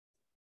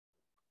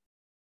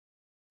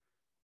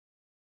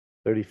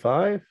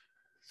35.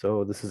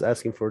 So this is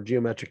asking for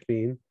geometric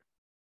mean.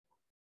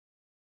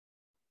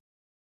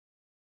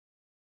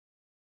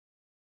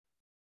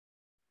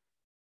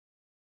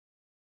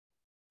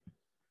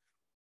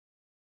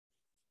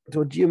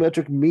 So a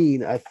geometric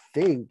mean, I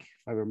think,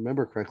 if I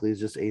remember correctly, is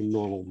just a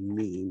normal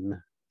mean.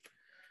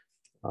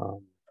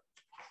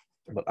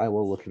 But I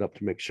will look it up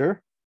to make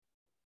sure.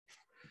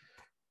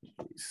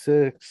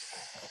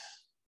 6.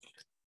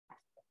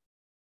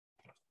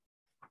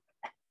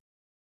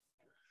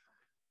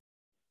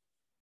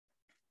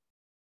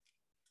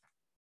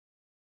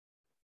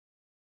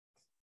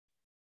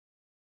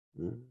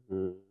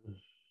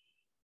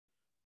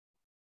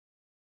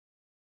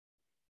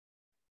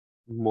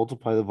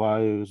 Multiply the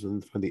values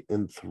and find the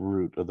nth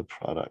root of the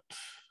product.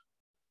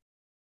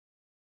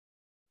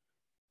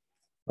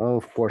 Oh,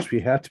 of course, we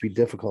have to be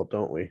difficult,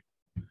 don't we?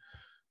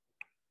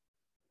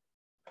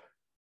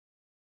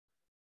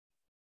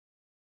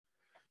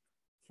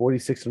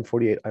 (46) and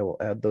 48. I will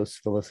add those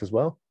to the list as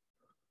well.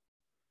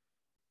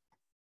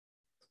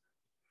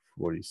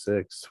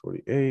 46,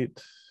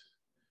 48.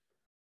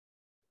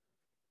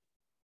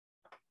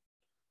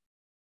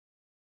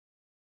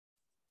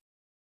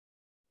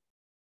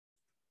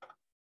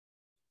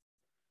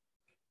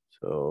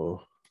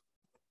 So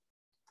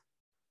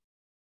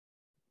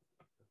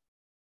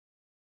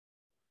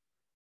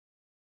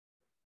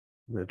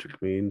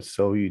metric means,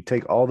 so you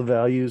take all the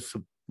values,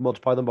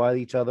 multiply them by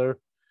each other,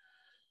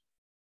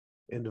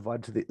 and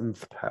divide to the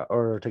nth power,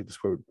 or take the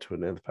square root to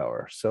an nth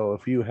power. So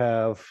if you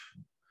have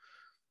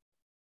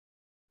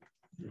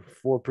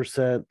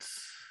 4%,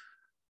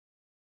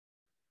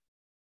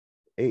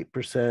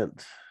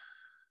 8%,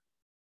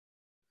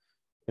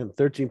 and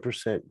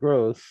 13%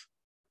 growth,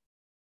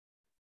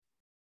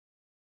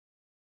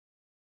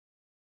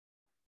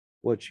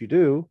 what you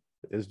do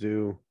is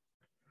do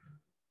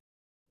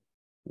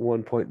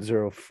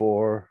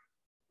 1.04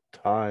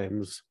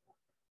 times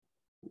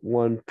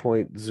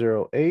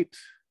 1.08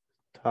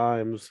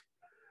 times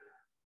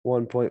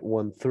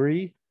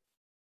 1.13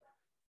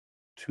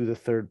 to the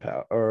third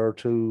power, or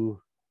to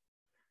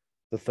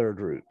the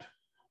third root.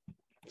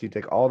 So you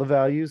take all the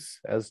values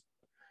as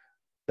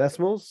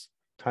decimals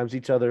times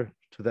each other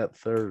to that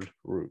third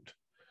root.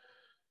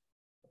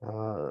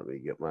 Let me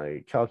get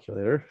my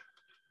calculator.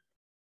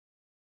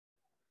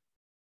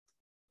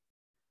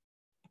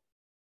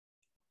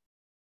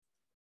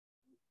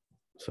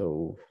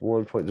 So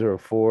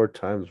 1.04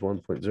 times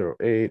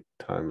 1.08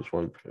 times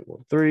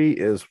 1.13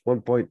 is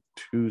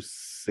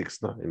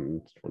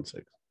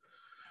 1.26916.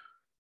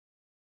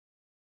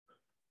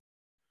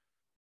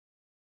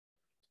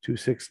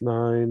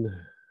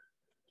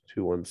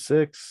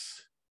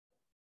 269,216.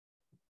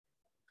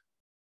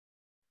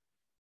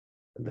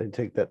 And then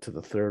take that to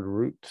the third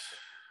root.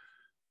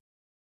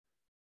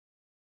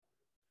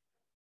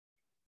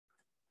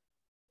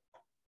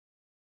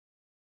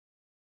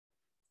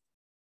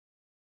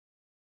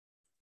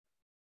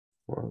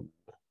 One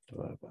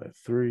divided by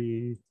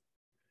 3,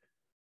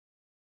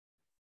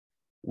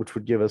 which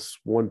would give us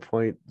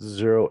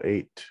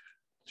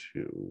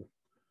 1.082.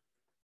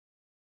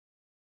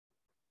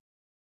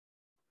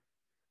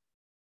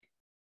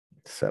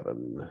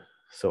 Seven.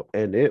 So,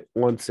 and it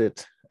wants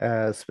it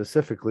as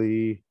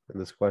specifically in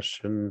this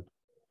question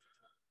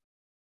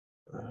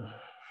 4.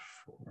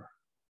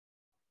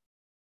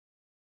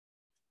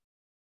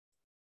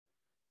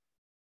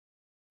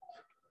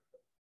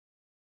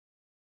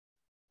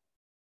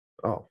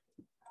 Oh,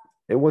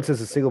 it wants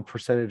as a single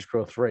percentage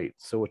growth rate.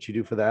 So what you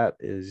do for that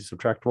is you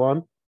subtract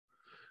 1,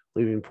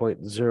 leaving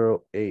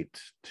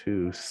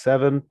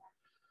 0.0827,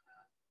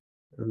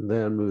 and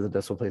then move the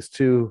decimal place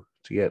 2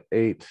 to get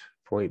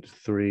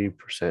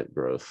 8.3%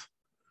 growth,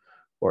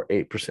 or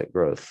 8%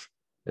 growth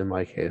in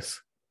my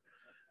case.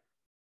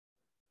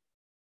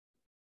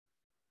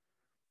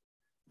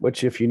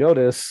 Which, if you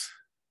notice,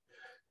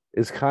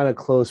 is kind of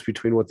close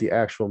between what the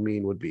actual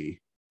mean would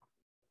be.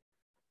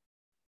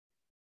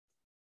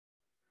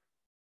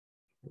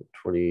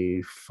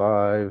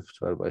 25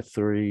 divided by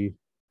 3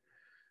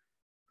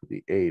 would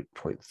be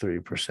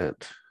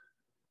 8.3%.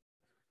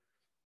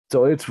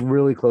 So it's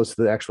really close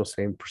to the actual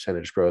same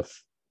percentage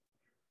growth.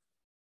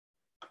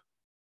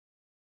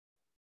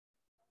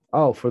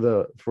 Oh,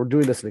 for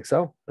doing this in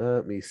Excel,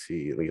 let me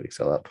see. Let me get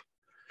Excel up.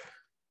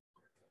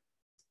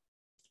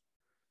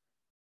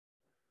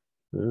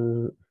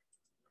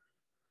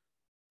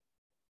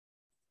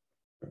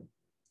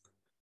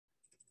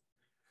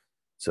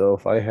 So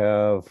if I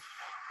have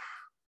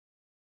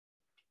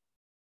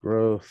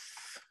growth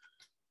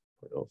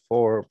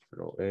 0.04,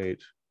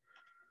 0.08,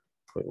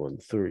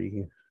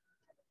 0.13,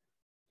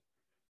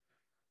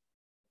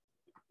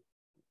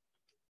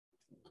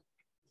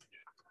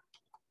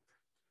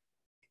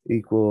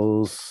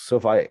 equals, so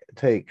if I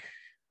take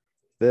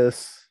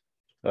this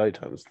value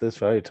times this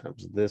value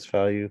times this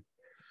value,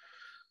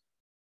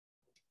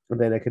 and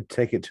then I could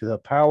take it to the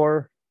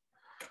power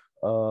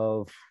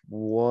of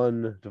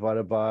 1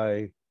 divided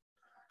by,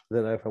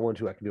 then if I want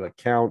to, I can do a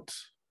count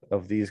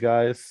of these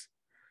guys,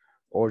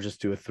 or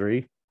just do a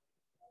 3.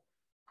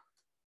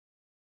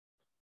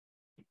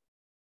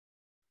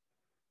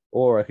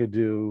 Or I could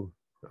do,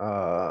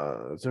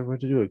 is there a way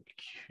to do a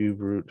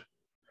cube root?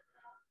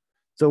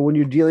 So when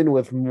you're dealing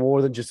with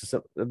more than just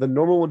the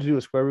normal one to do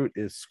a square root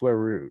is square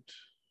root,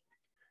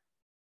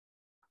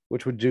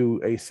 which would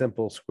do a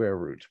simple square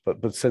root.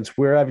 But since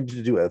we're having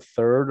to do a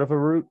third of a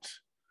root,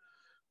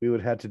 we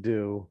would have to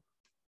do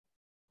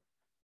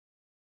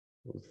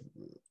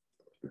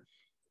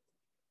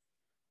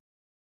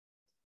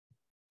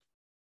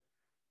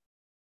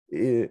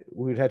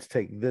we'd have to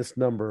take this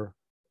number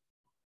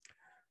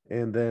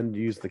and then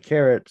use the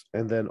caret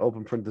and then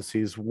open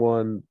parentheses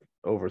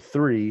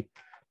 1/3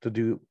 to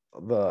do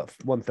the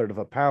 1/3 of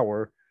a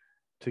power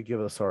to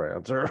give us our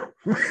answer.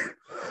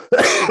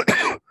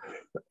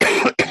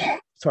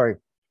 Sorry.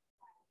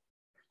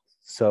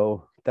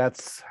 So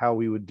that's how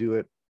we would do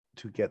it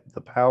to get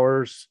the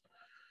powers,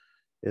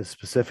 is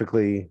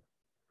specifically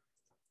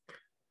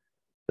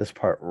this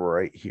part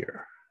right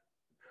here.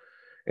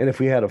 And if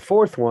we had a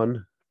fourth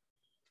one,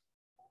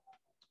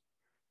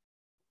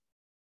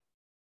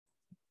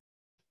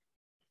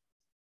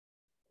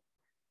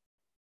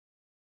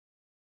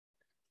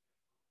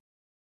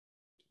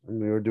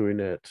 and we were doing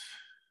it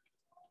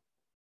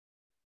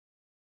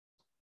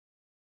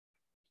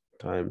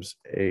times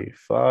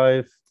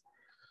a5,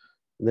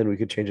 and then we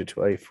could change it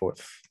to a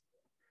fourth,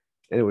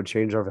 and it would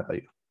change our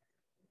value.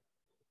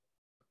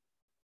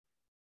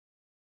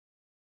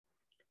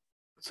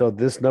 So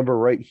this number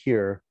right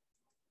here,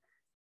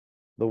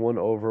 the 1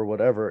 over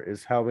whatever,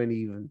 is how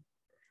many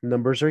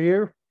numbers are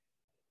here.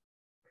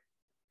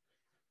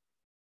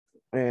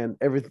 And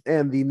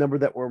the number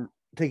that we're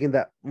taking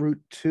that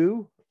root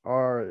to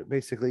are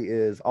basically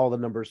is all the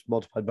numbers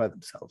multiplied by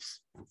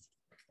themselves.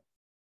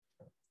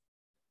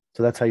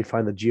 So that's how you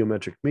find the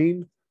geometric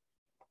mean.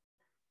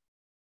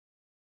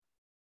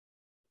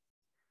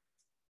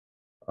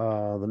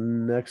 The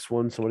next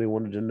one somebody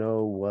wanted to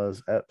know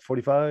was at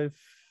 45.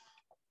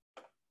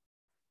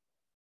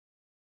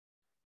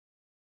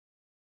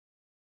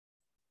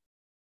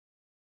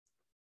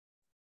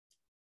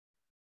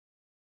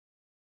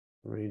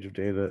 Range of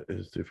data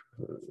is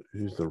different.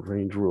 Use the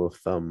range rule of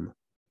thumb.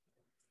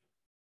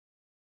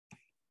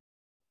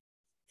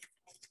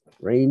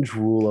 Range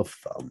rule of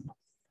thumb.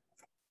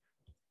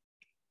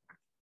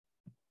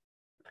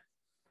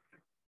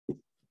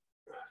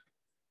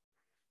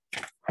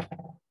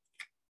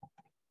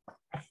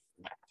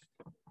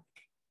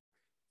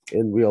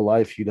 In real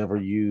life, you never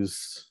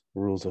use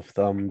rules of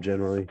thumb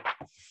generally.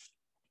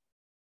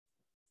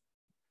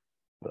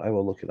 But I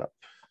will look it up.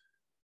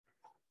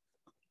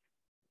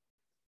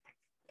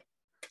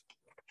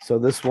 So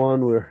this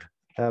one we're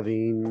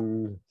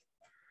having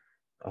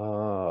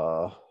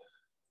well,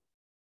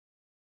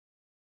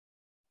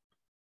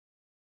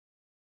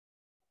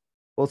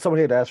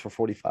 somebody had asked for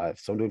 45,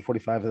 so I'm doing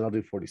 45 and I'll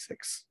do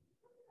 46.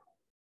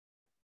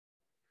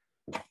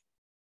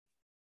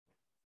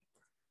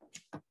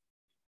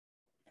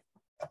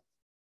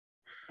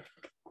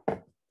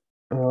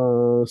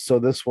 So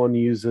this one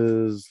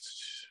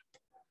uses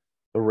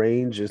the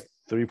range is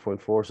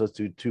 3.4, so let's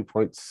do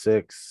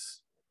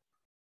 2.6.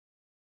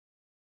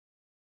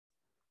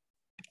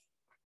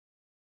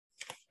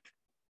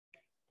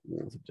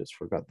 Just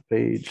forgot the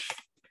page.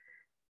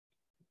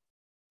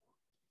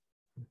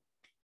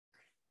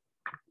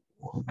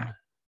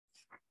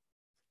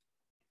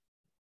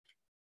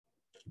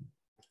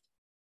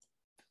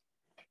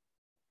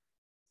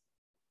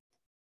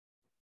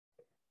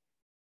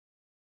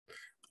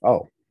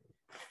 Oh,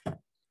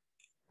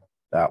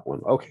 that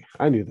one. Okay,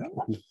 I knew that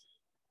one.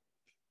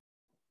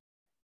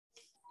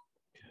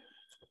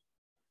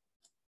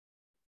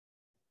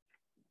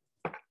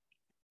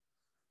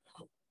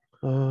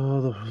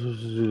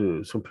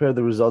 Compare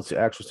the results to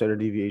actual standard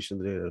deviation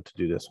of the data to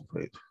do this.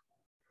 Wait.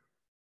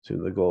 So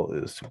the goal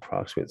is to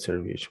approximate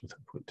standard deviation with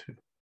 1.2.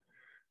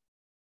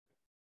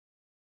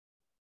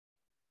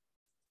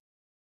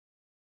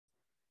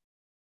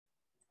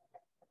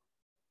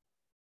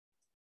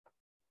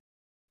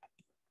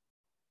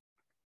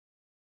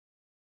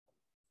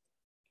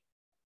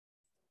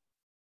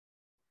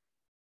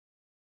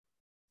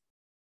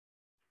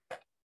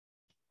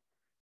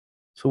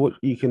 So what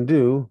you can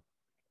do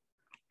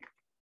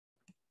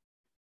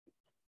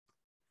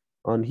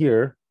on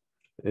here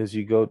is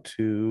you go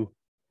to,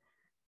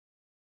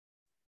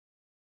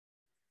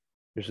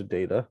 here's the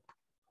data.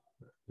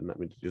 Did not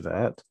mean to do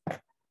that.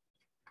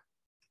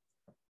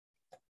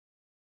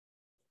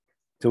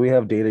 So we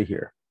have data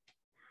here.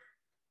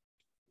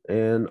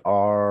 And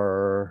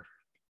our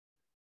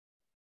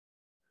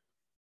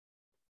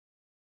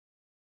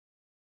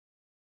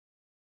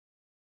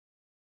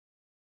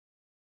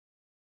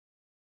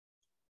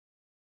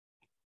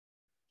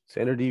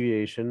standard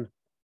deviation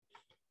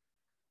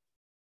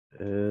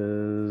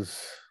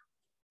is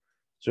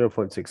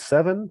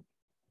 0.67.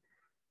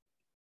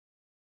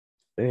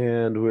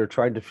 And we're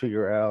trying to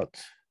figure out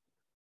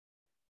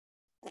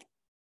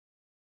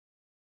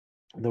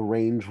the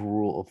range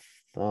rule of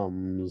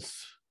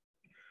thumbs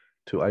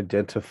to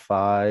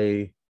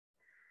identify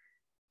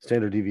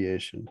standard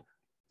deviation.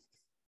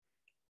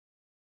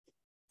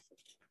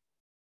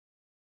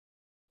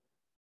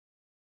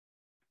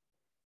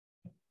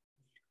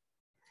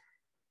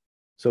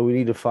 So we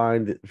need to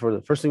find, for the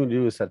first thing we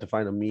do is have to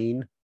find a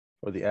mean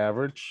or the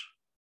average.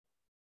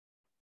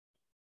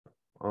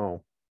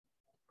 Oh.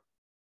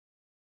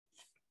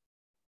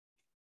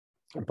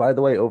 By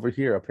the way, over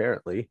here,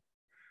 apparently,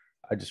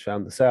 I just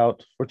found this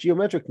out. For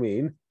geometric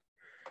mean,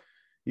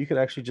 you can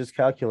actually just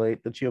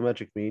calculate the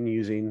geometric mean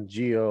using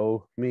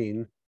geo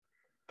mean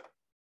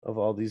of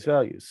all these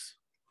values.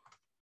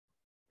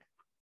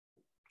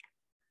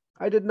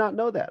 I did not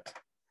know that.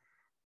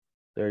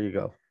 There you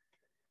go.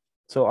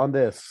 So on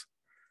this,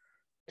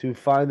 to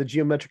find the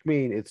geometric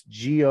mean, it's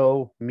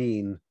geo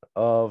mean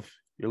of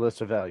your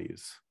list of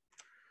values.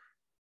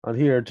 On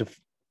here,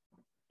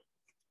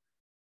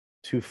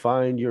 to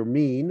find your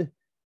mean,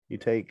 you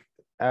take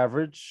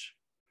average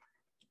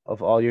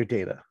of all your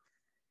data,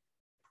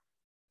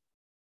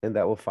 and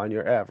that will find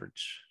your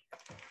average.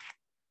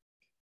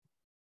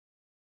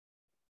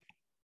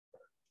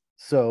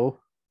 So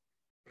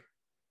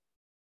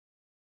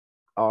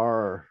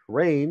our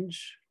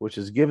range, which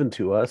is given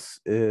to us,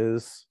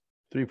 is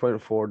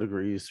 3.4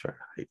 degrees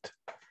Fahrenheit.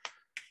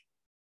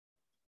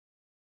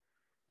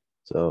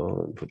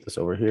 So put this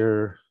over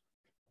here.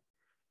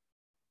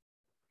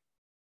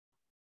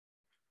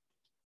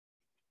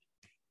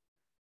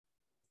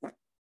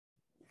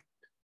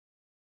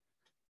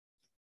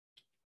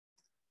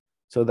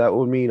 So that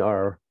would mean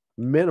our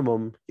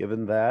minimum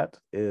given that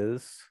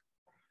is,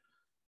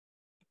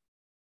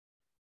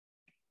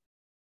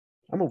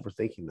 I'm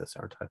overthinking this,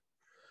 aren't I?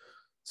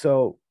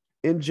 So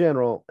in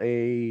general,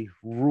 a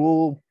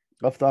rule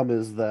of thumb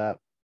is that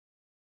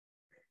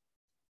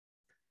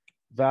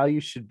value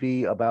should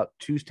be about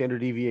 2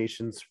 standard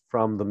deviations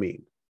from the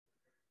mean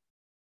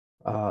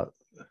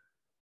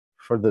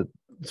for the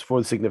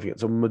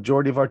significance. So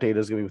majority of our data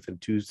is going to be within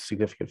 2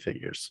 significant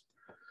figures.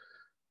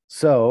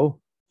 So,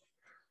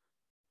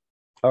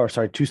 or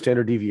sorry, 2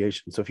 standard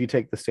deviations. So if you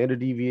take the standard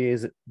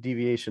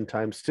deviation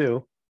times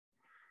 2,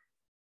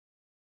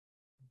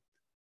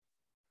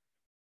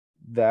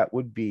 that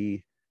would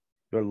be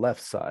your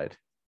left side.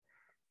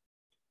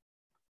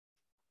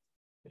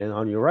 And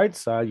on your right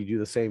side, you do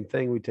the same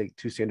thing. We take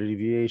 2 standard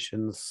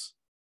deviations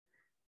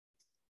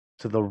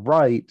to the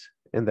right,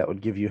 and that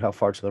would give you how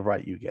far to the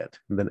right you get.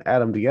 And then add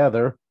them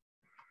together.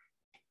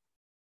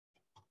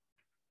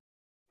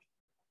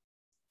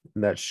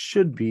 And that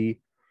should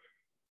be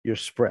your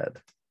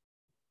spread.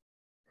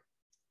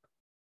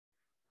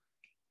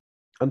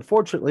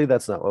 Unfortunately,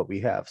 that's not what we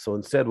have. So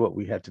instead, what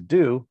we had to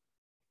do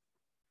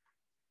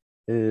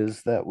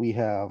is that we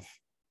have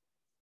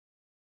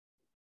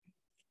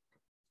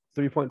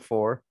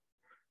 3.4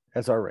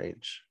 as our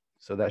range.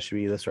 So that should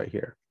be this right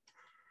here.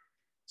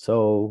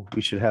 So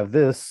we should have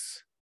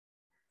this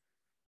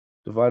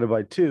divided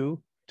by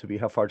 2 to be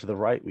how far to the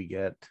right we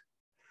get.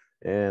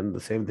 And the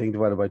same thing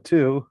divided by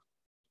 2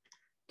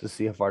 to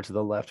see how far to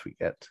the left we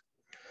get.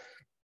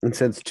 And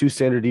since 2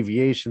 standard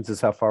deviations is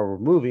how far we're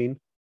moving,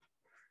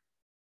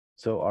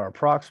 so our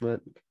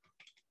approximate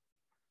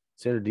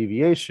standard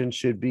deviation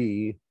should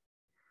be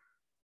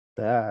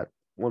that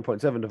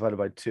 1.7 divided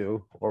by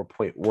 2, or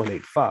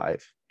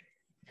 0.185.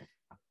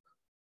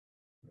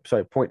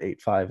 Sorry,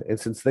 0.85. And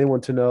since they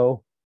want to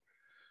know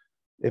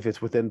if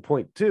it's within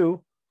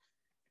 0.2,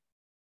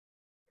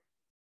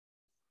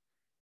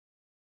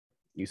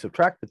 you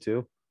subtract the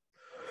 2,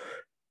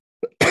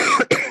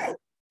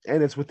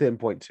 and it's within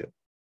 0.2.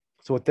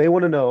 So what they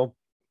want to know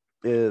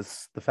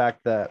is the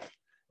fact that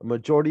a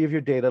majority of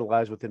your data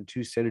lies within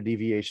 2 standard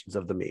deviations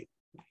of the mean.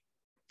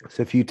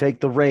 So if you take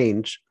the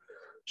range,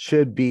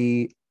 should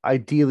be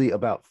ideally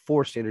about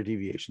 4 standard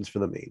deviations for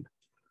the mean.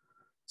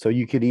 So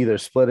you could either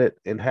split it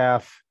in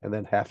half and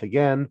then half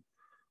again,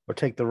 or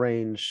take the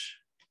range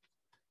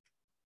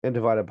and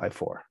divide it by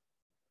 4.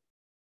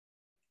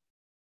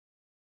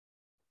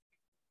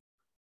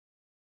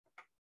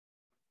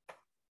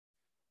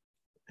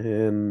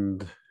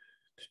 And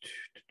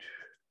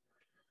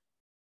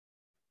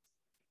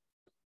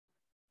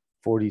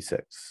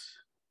 46.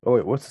 Oh,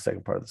 wait, what's the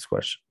second part of this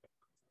question?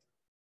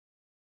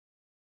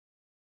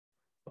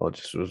 Oh, it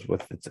just was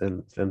with its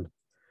in.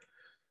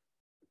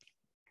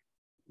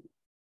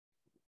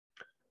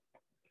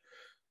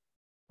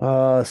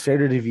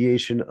 Standard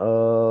deviation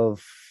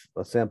of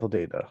a sample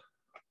data.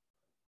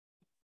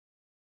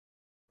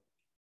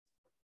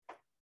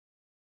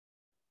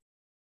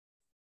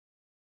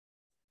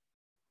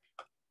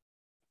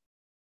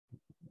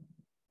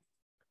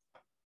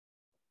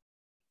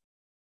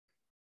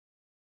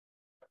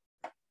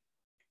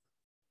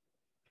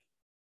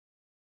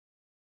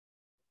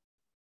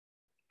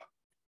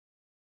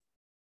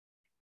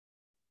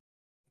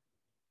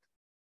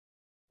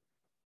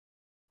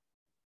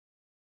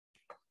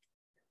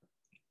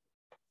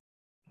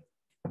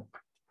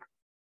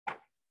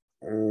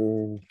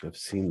 I've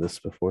seen this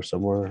before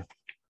somewhere.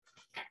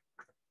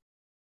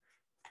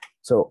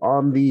 So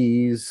on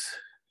these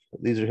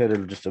are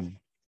hidden just a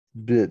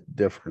bit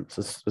different.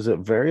 Is it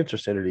variance or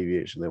standard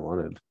deviation they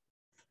wanted?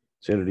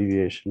 Standard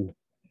deviation.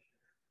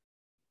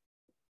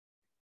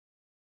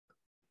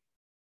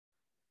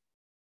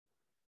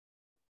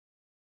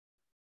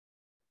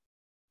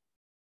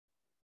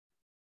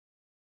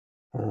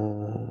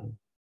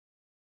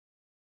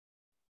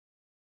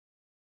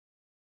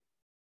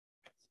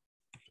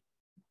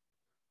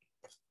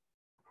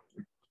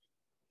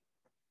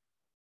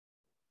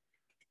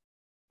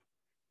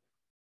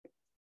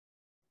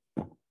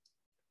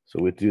 So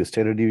we have to do a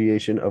standard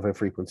deviation of a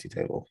frequency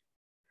table.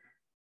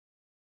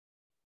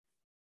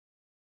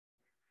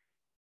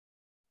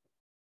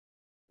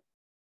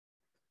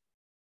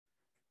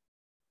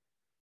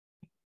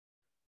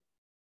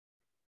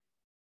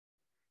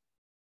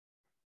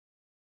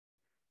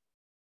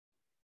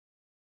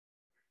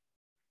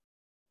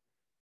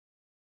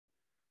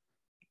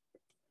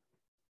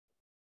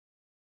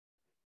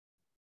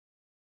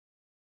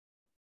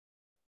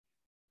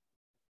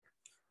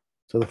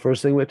 So the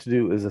first thing we have to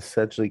do is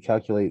essentially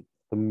calculate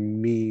the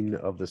mean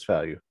of this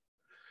value.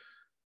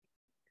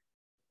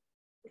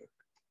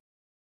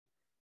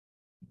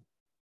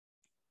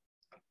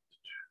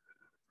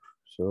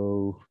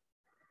 So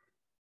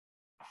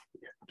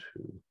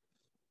if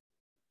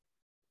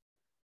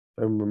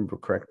I remember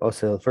correct. Oh,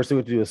 so the first thing we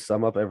have to do is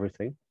sum up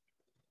everything.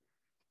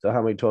 So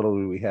how many total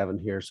do we have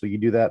in here? So you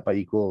do that by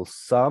equal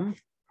sum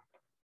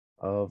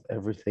of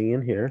everything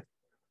in here.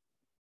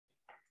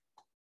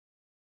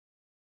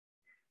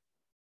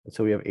 And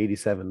so we have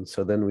 87.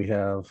 So then we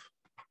have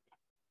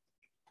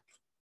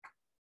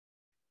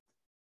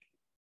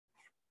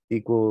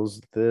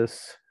equals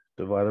this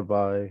divided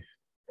by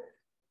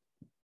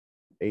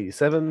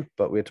 87.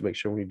 But we have to make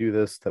sure when we do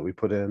this that we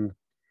put in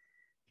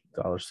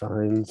dollar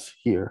signs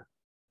here.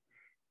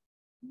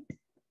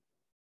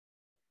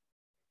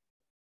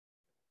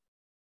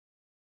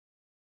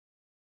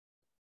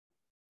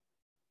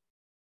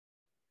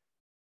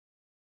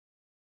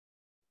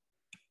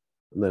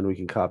 And then we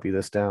can copy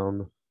this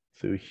down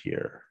through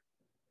here.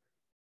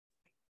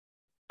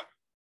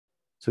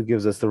 So it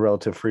gives us the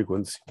relative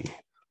frequency. I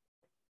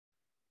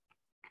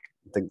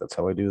think that's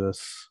how I do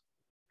this.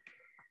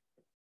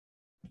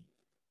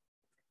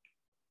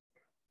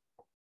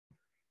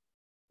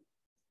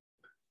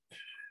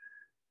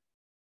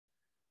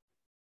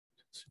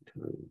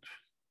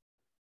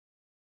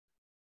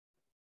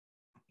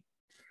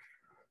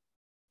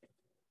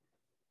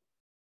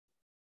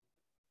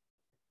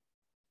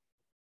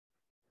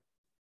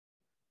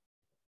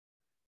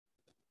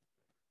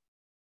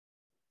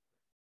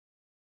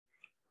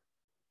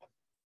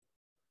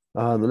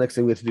 The next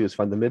thing we have to do is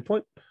find the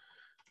midpoint.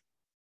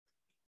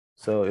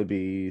 So it'd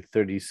be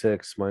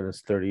 36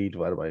 minus 30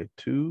 divided by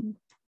 2.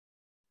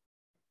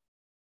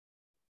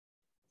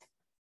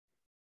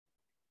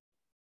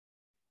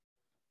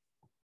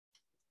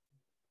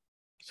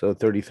 So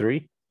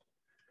 33.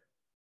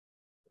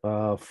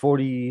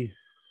 40,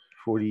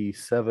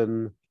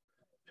 47,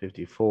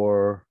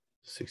 54,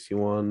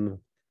 61,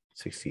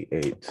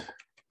 68.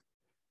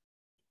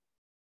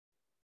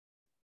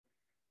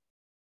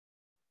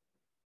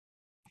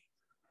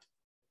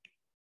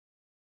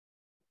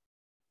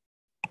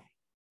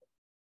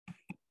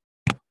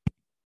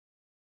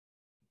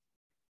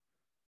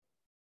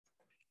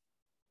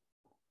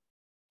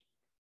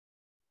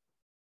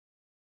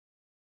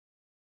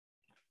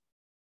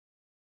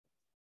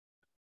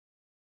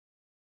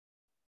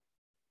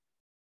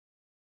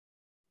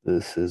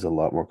 This is a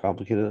lot more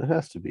complicated than it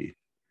has to be.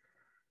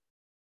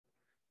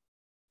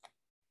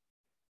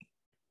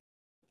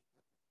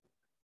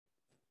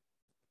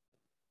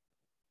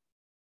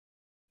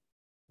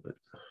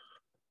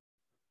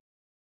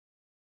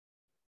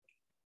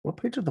 What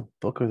page of the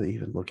book are they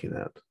even looking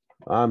at?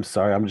 I'm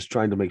sorry, I'm just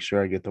trying to make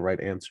sure I get the right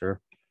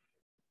answer.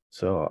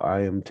 So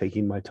I am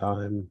taking my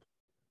time.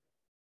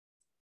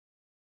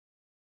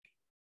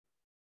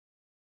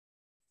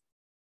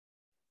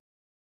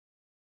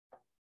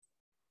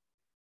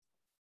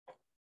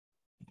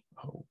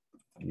 Oh,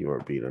 you are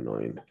being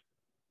annoying.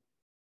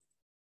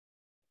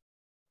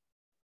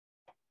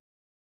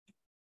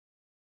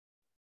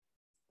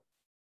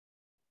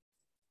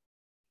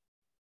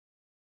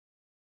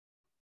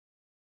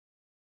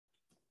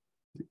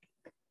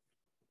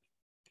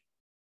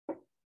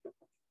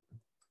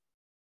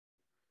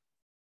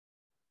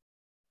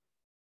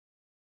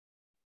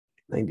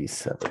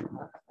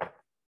 $97.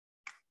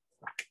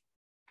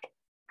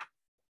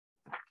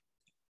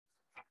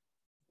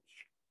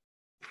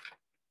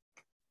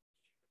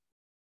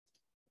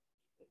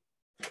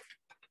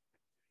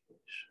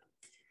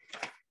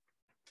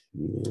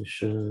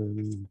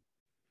 Deviation.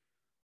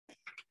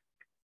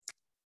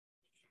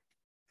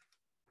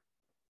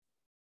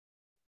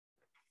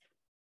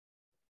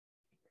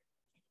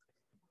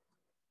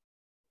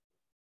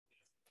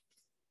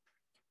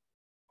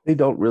 They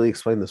don't really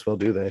explain this well,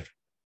 do they?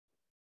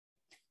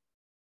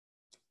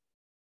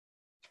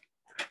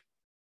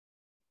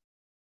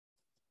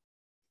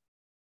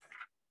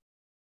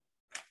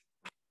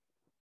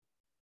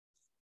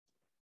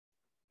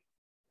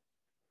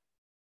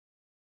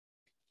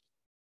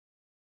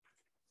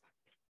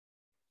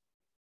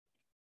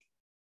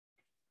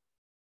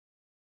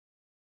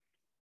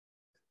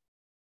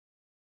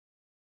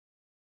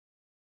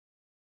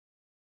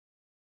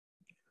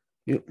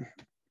 Yep.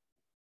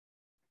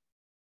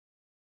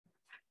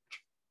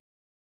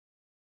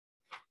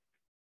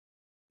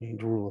 Main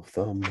rule of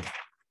thumb.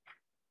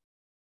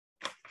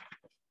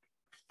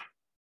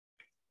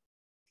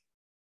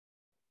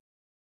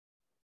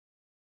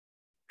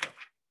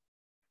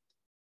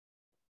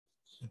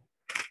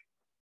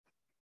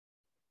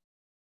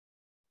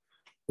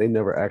 They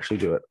never actually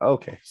do it.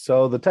 Okay,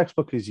 so the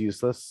textbook is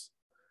useless.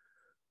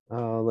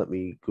 Let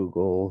me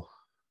Google.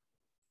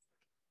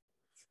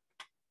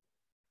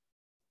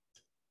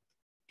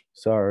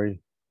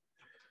 Sorry.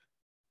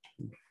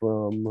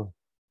 From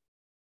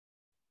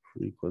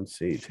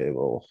frequency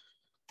table.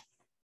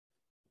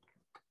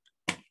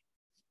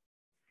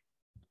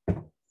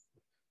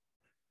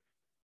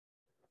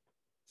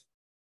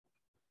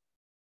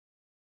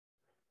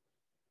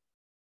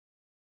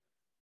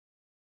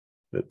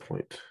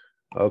 Midpoint.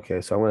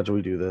 Okay, so I'm going to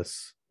have to redo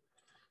this.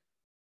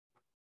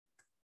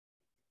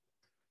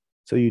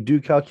 So you do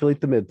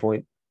calculate the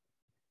midpoint.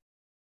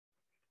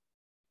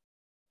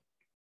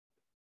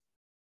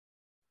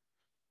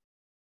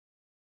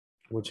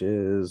 Which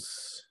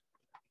is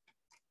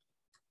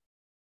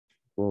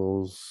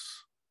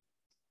equals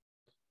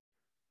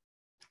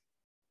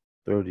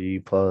 30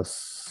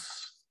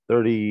 plus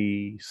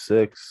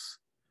 36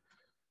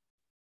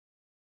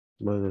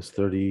 minus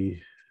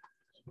 30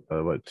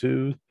 divided by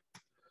 2.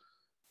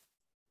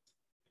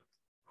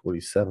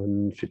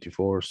 47,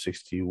 54,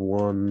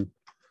 61,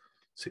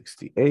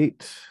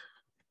 68.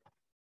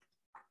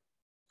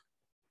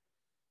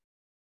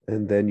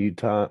 And then you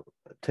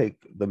take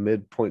the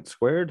midpoint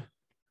squared.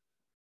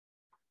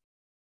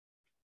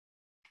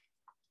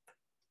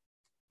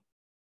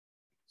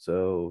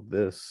 So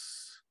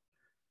this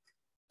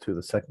to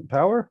the second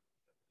power.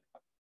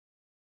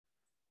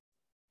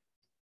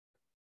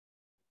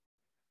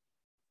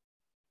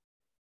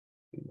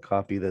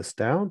 Copy this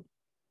down.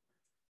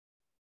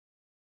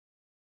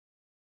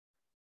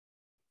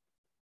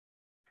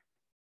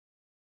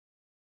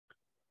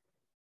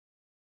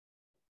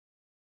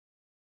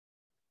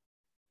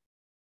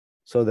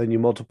 So then you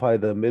multiply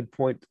the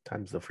midpoint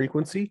times the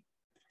frequency.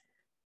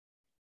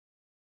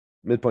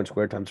 Midpoint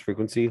squared times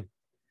frequency.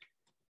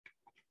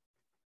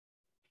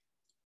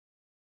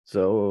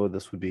 So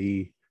this would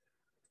be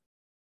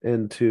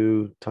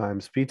N2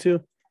 times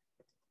P2.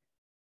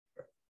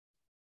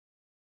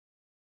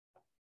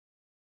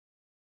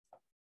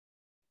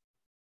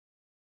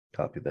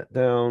 Copy that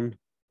down.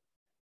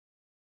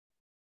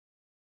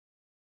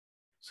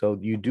 So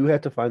you do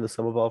have to find the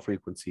sum of all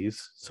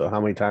frequencies. So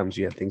how many times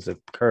you have things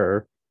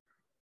occur,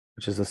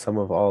 which is the sum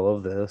of all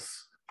of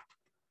this.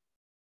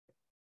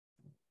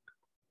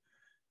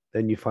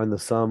 Then you find the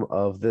sum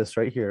of this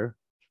right here,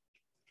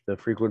 the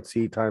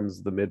frequency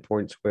times the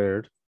midpoint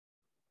squared.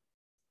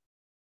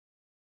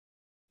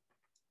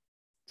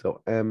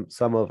 So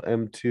sum of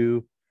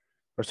M2,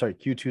 or sorry,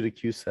 Q2 to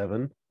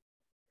Q7.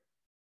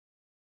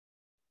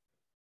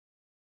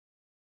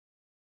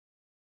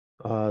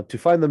 To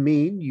find the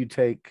mean, you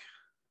take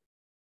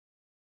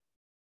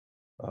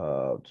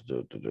uh,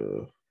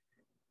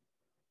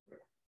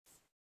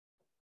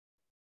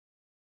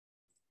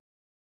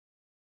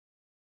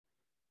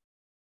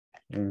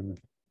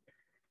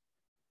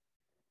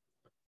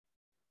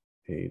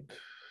 8.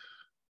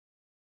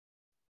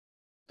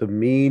 The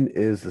mean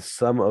is the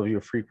sum of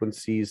your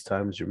frequencies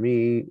times your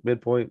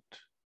midpoint.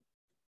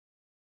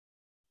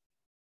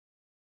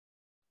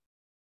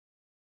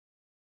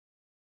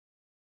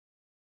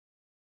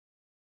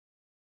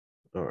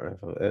 Or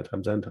f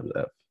times n times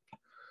f.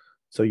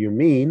 So your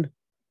mean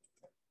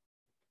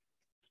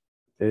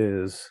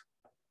is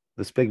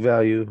this big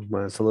value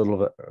minus a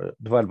little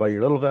divided by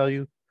your little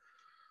value.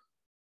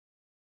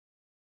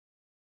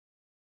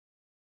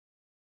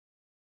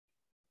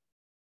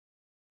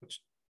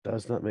 Which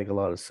does not make a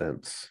lot of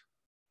sense.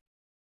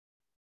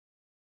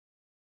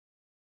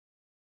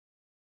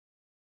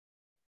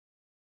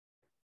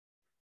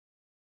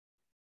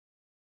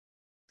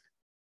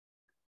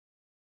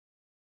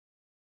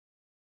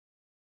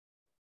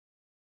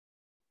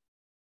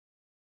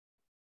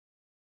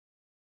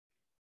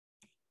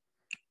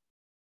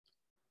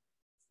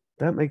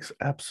 That makes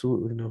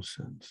absolutely no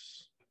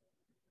sense.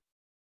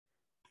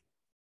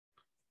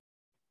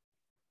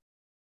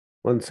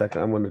 1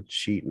 second, I'm going to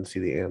cheat and see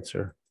the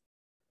answer.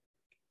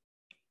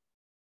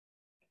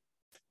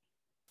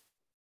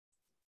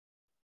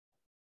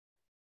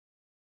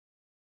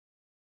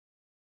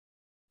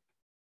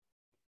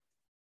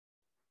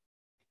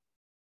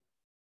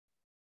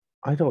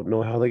 I don't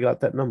know how they got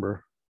that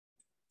number.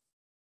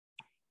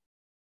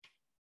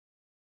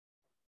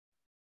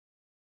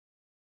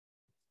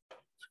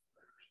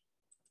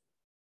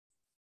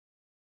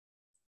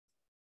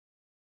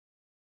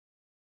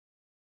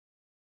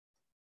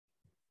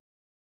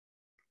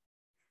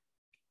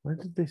 Why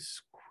did they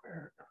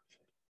square it?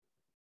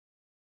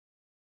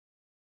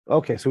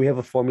 Okay, so we have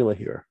a formula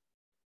here.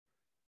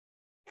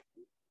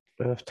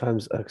 F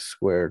times x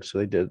squared. So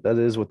they did, that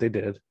is what they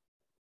did.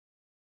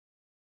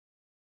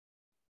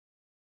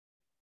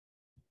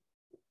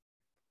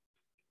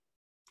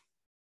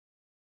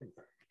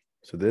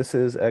 So this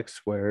is x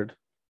squared.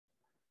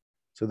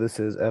 So this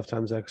is f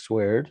times x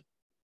squared.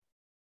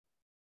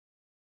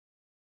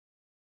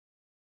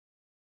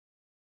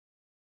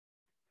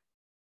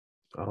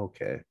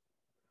 Okay.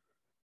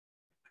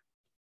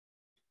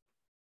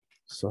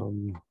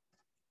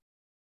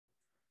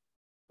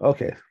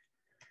 Okay.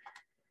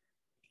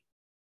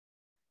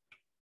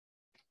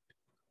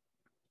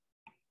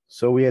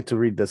 So we had to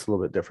read this a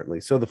little bit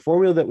differently. So the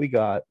formula that we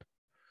got,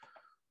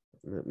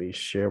 let me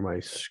share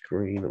my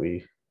screen. Let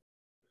me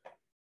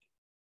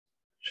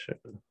share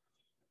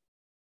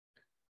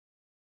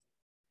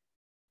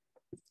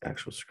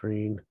actual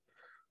screen.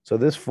 So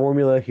this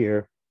formula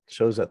here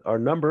shows that our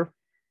number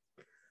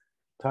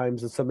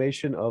times the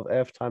summation of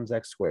f times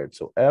x squared.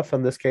 So f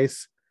in this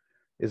case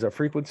is our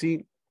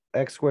frequency.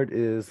 X squared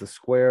is the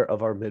square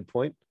of our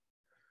midpoint.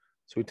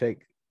 So we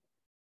take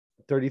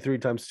 33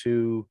 times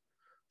 2,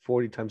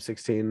 40 times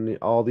 16,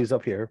 all these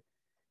up here,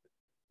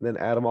 then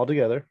add them all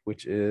together,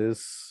 which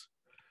is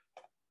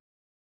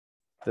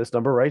this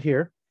number right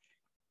here.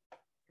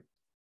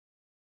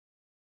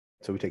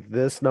 So we take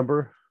this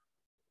number,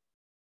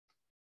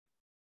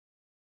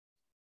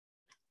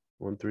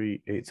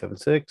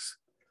 13876,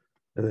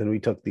 and then we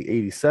took the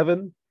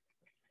 87,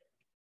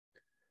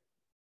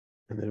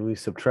 and then we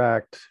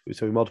subtract,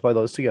 so we multiply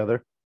those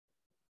together.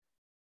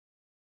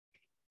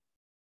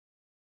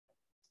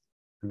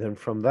 And then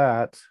from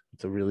that,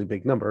 it's a really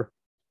big number.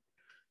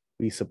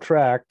 We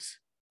subtract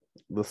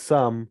the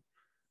sum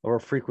of our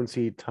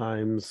frequency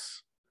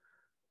times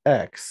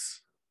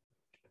x,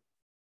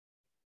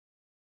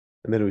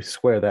 and then we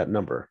square that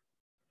number.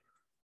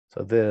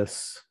 So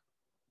this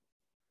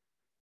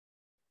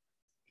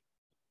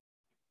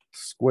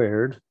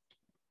squared,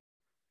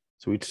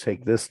 so we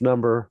take this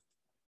number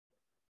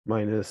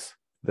minus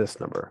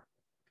this number,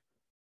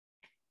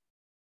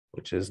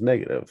 which is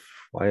negative.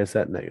 Why is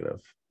that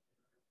negative?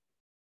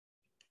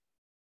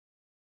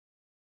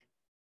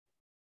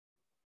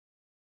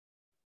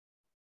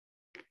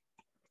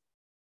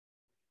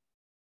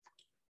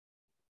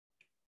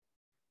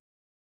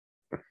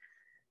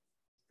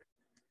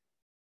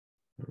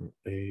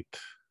 Eight.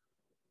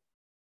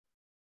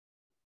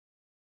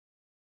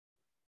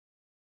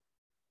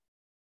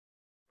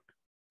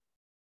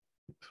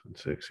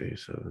 Six, eight,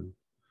 seven.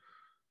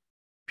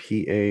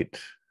 P8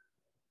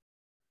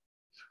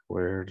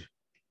 squared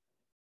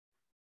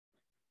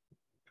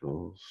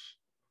equals.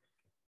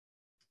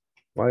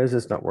 Why is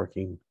this not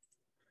working?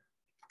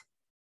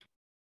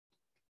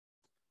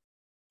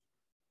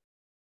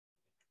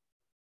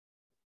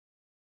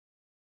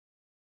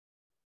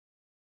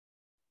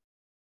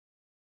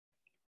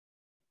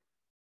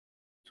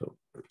 So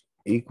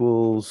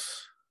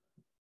equals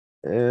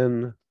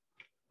n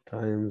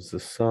times the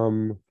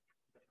sum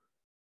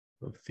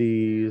of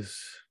these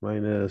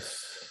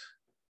minus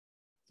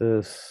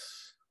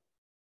this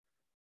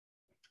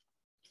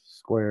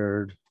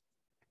squared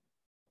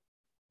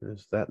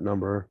is that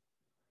number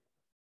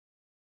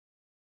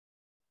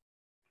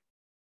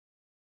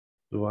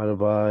divided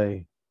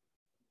by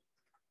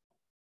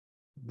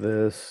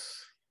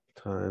this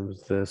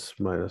times this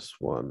minus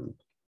 1.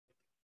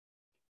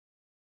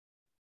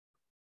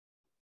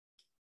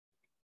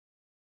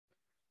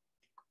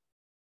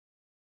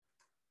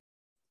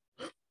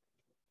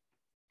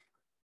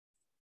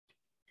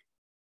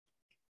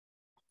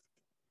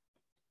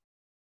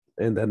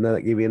 And then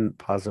that gave me a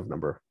positive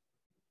number.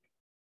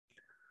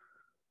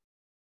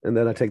 And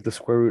then I take the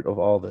square root of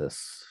all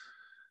this.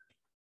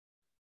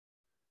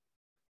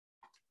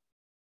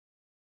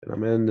 And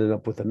I'm ending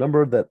up with a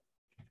number that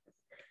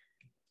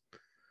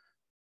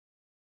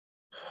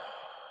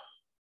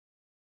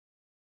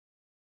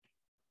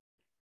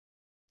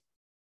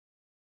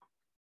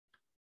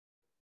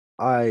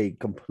I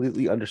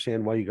completely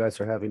understand why you guys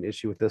are having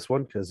issue with this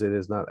one because it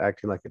is not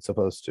acting like it's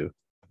supposed to.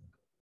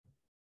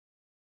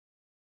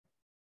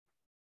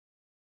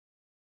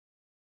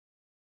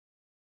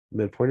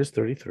 Midpoint is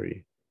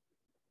 33.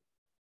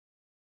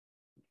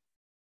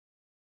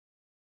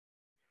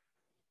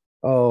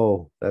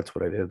 Oh, that's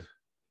what I did.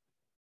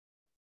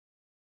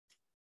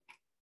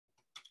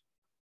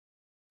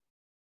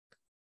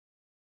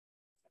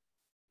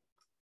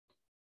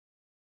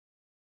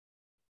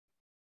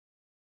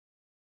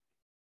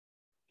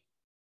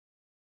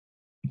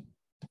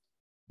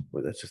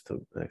 Wait, that's just the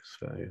x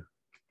value.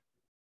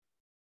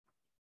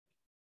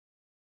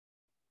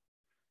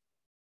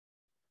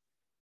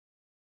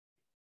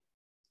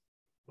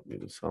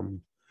 Maybe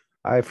some.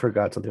 I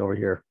forgot something over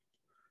here.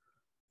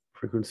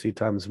 Frequency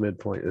times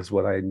midpoint is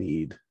what I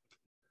need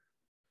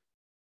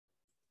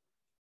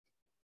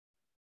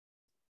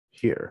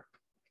here.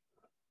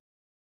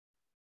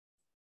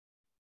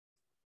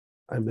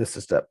 I missed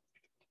a step.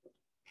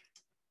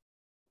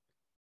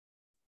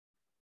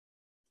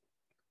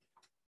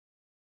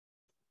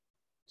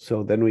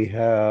 So then we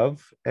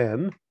have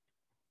n,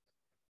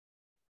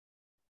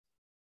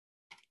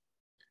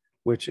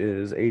 which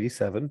is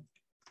 87.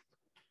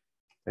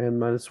 N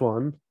minus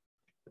 1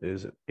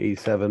 is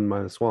 87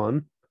 minus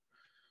 1.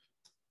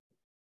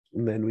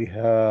 And then we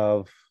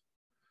have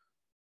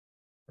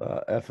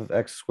f of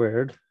x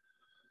squared,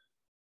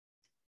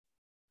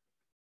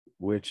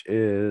 which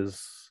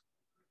is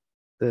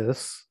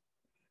this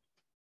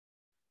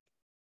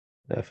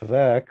f of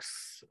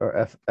x, or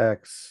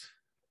fx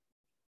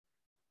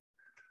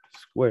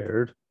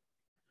squared,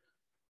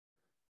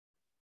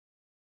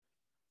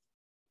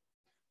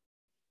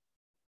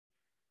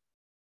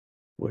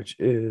 which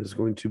is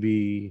going to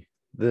be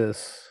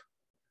this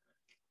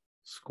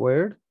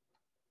squared.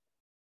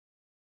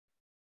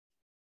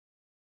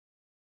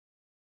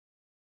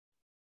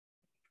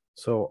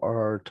 So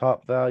our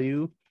top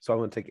value, so I'm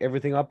going to take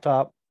everything up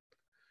top.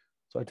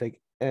 So I take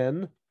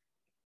n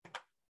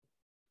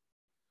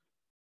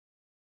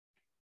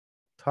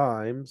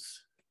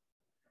times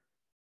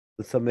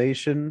the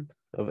summation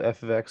of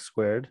f of x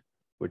squared,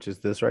 which is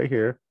this right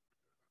here,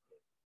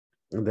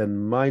 and then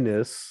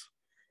minus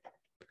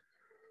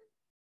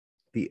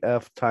the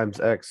f times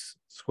x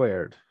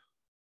squared.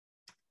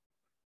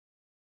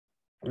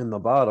 And the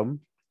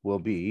bottom will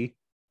be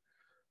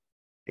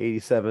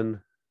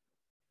 87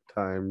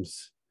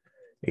 times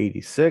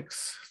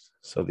 86.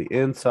 So the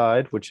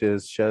inside, which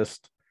is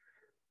just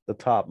the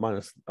top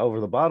minus over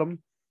the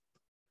bottom,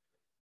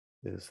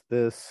 is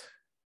this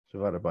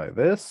divided by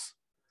this.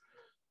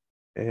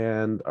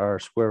 And our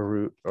square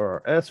root,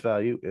 or our s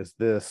value, is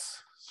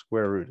this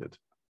square rooted.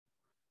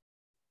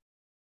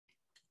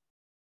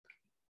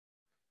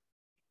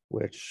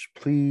 Which,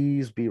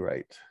 please be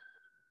right.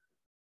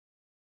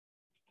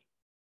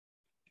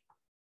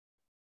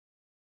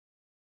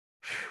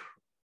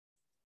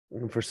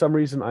 And for some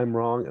reason, I'm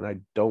wrong, and I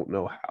don't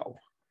know how.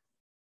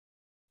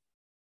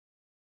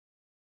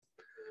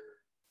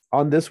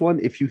 On this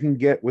one, if you can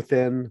get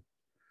within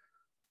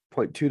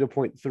 0.2 to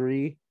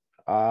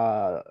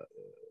 0.3,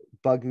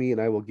 bug me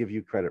and I will give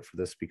you credit for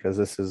this, because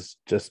this is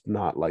just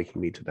not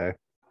liking me today.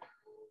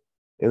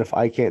 And if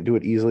I can't do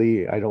it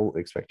easily, I don't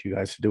expect you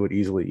guys to do it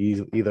easily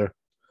either.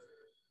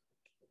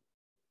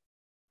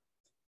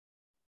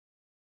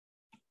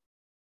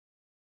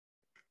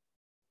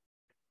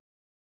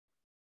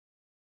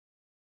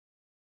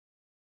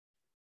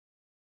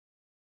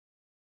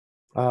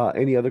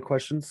 Any other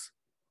questions?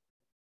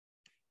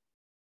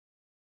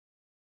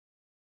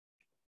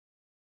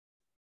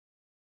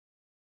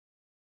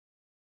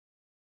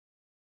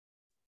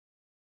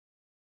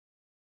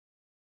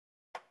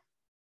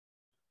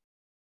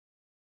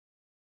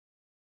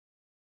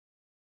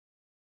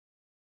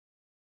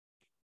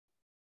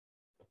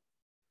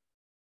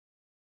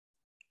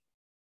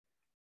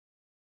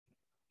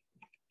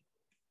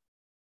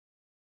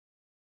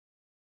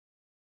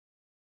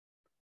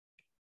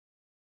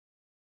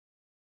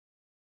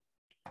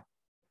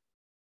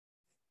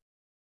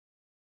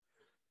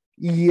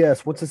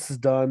 Yes, once this is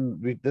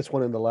done, this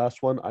one and the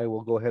last one, I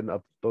will go ahead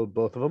and upload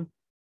both of them.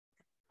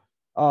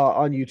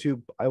 On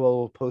YouTube, I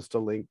will post a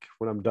link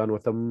when I'm done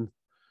with them.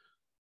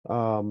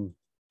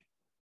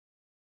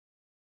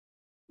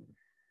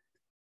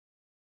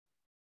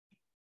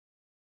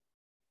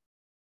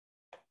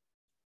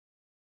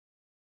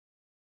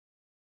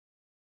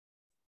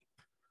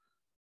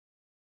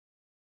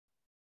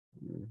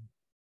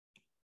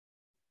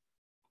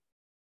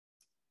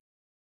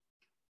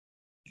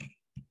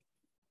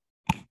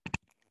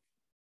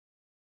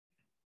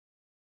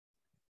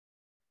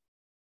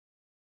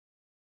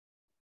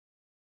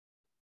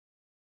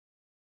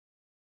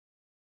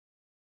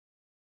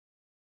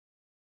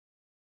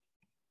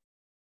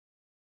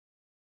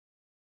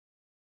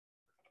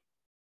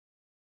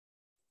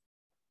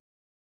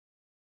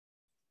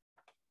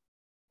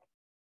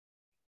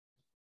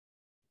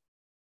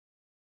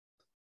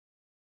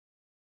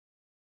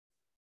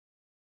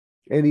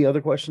 Any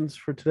other questions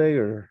for today,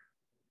 or?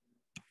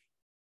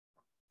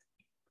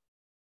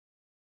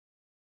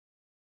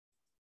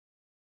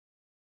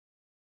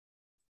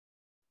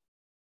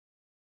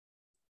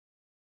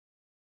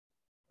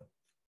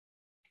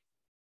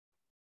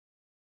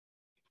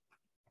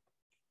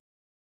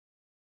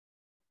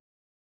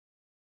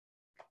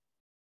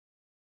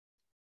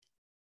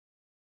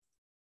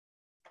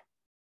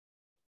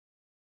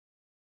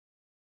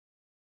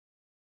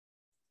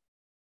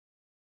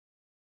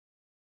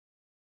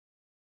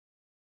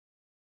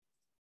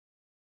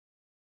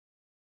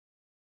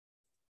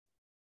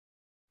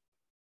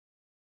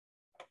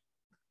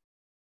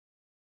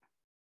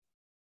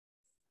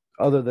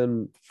 Other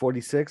than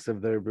 46,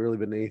 have there really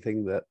been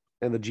anything that,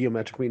 and the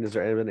geometric mean, has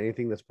there been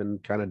anything that's been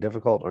kind of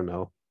difficult, or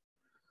no?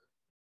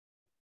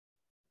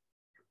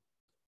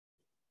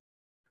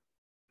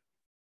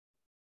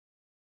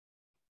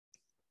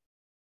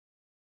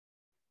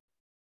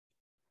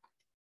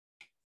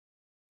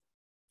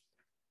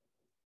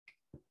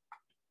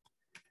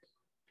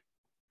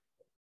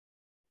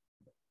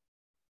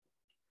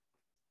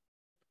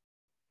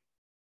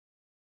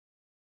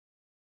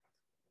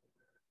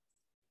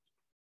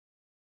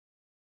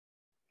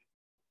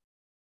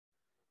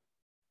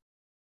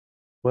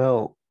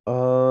 Well,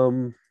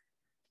 so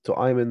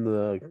I'm in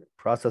the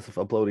process of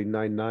uploading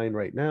 9.9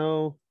 right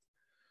now.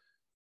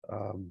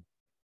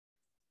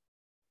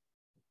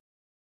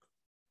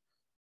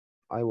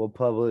 I will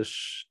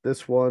publish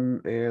this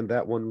one and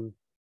that one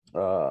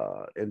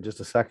in just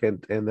a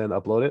second, and then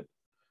upload it.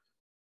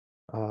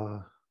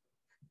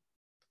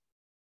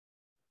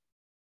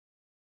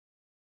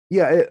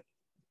 Yeah,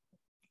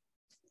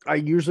 I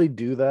usually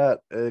do that,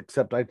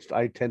 except I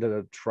tend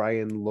to try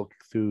and look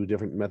through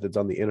different methods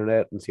on the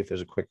internet and see if there's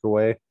a quicker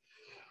way.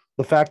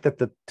 The fact that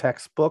the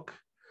textbook,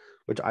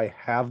 which I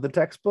have the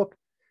textbook,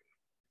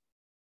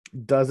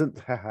 doesn't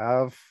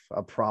have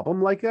a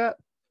problem like that,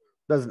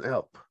 doesn't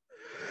help.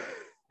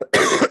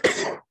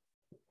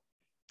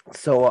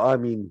 So I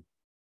mean,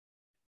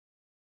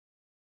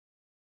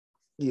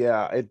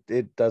 yeah,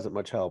 it doesn't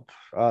much help.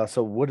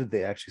 So what did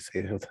they actually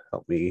say to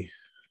help me?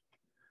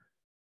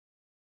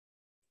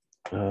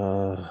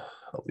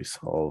 Help me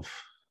solve.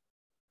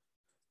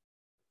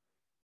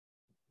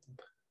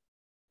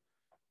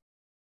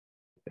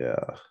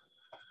 Yeah.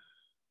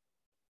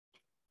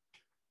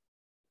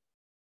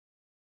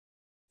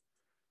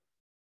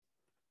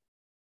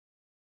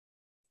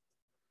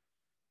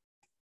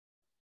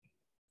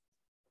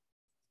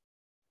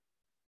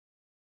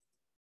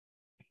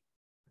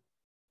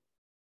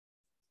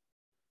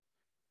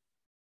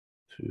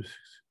 2, 6,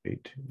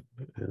 18,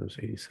 it was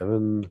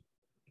 87.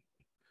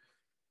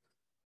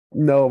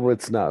 No,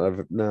 it's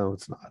not. No,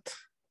 it's not.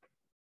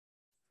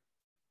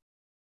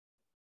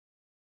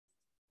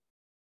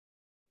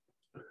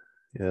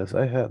 Yes,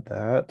 I had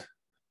that.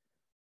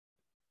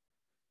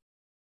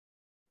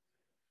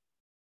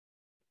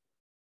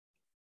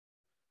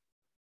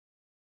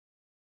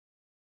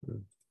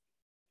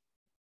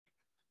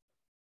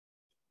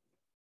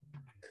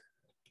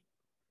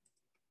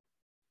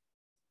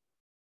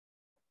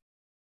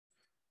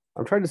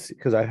 I'm trying to see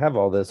because I have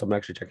all this. I'm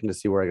actually checking to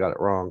see where I got it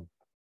wrong.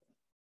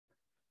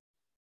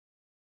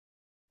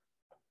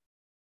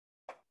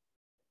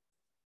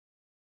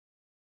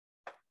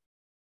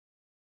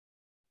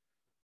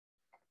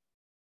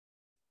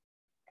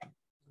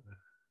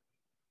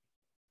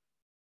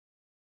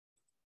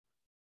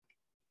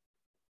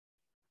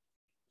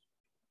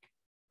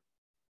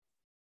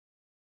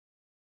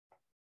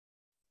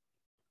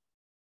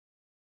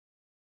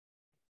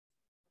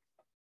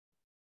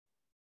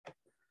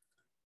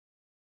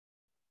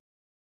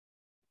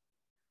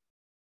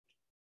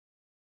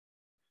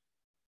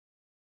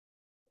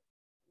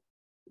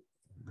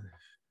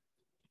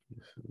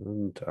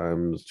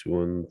 Times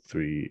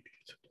 213,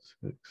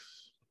 6,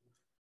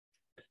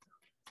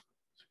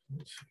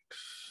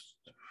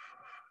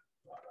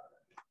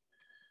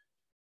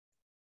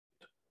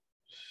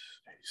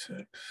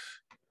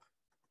 86.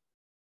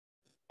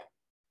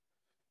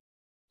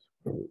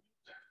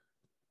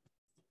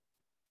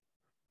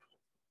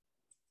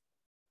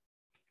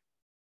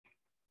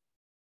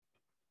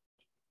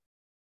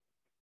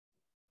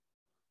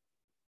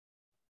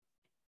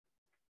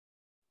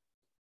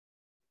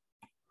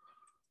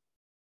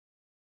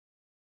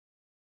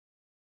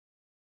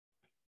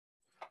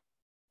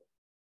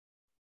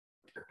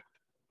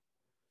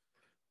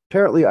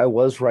 Apparently, I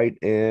was right,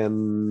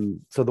 and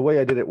so the way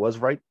I did it was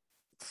right.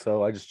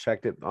 So I just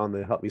checked it on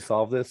the help me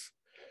solve this.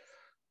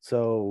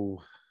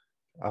 So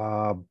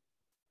uh,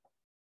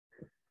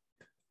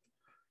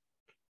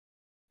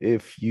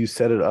 if you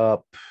set it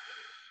up,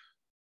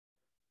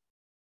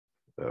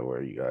 where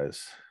are you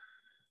guys?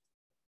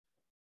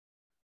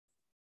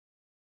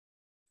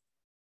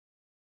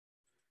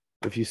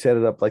 If you set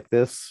it up like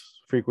this,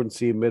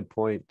 frequency,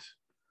 midpoint,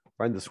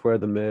 find the square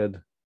of the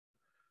mid,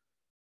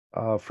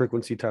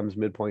 frequency times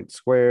midpoint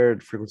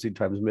squared, frequency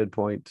times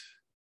midpoint.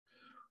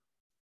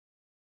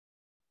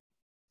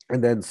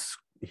 And then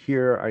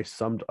here I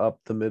summed up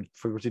the mid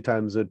frequency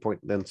times midpoint,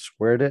 then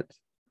squared it,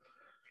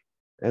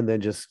 and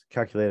then just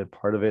calculated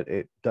part of it.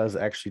 It does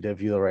actually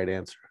give you the right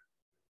answer.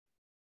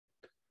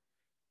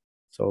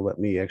 So let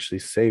me actually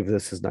save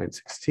this as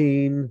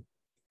 916.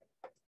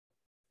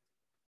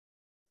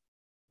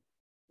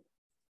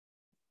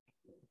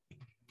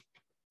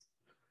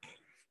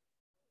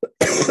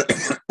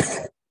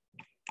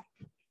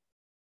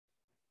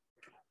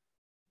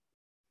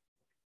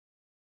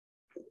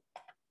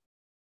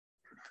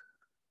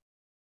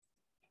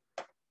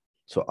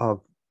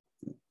 So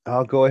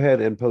I'll go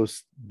ahead and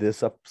post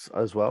this up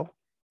as well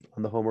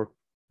on the homework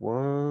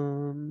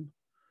one.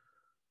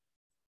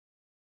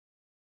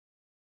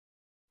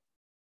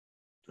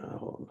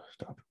 Oh,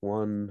 topic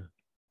one.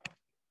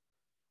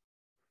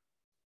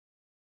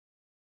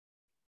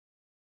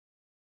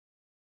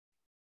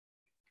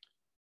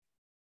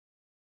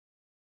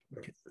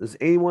 Okay. Does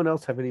anyone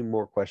else have any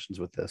more questions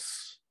with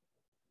this?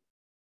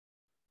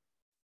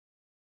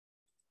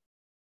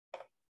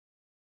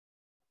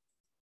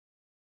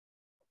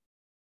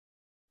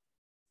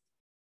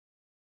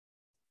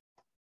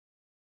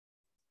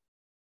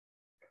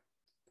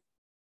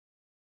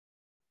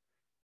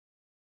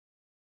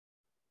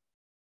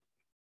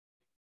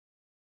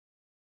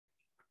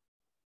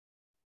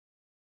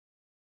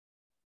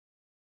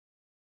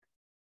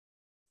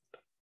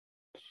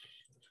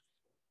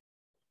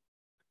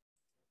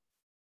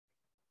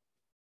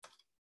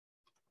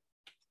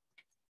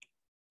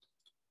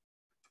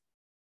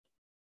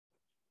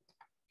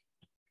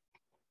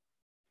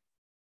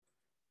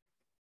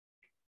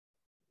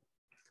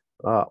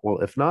 Well,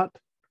 if not,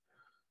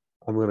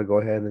 I'm going to go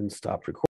ahead and stop recording.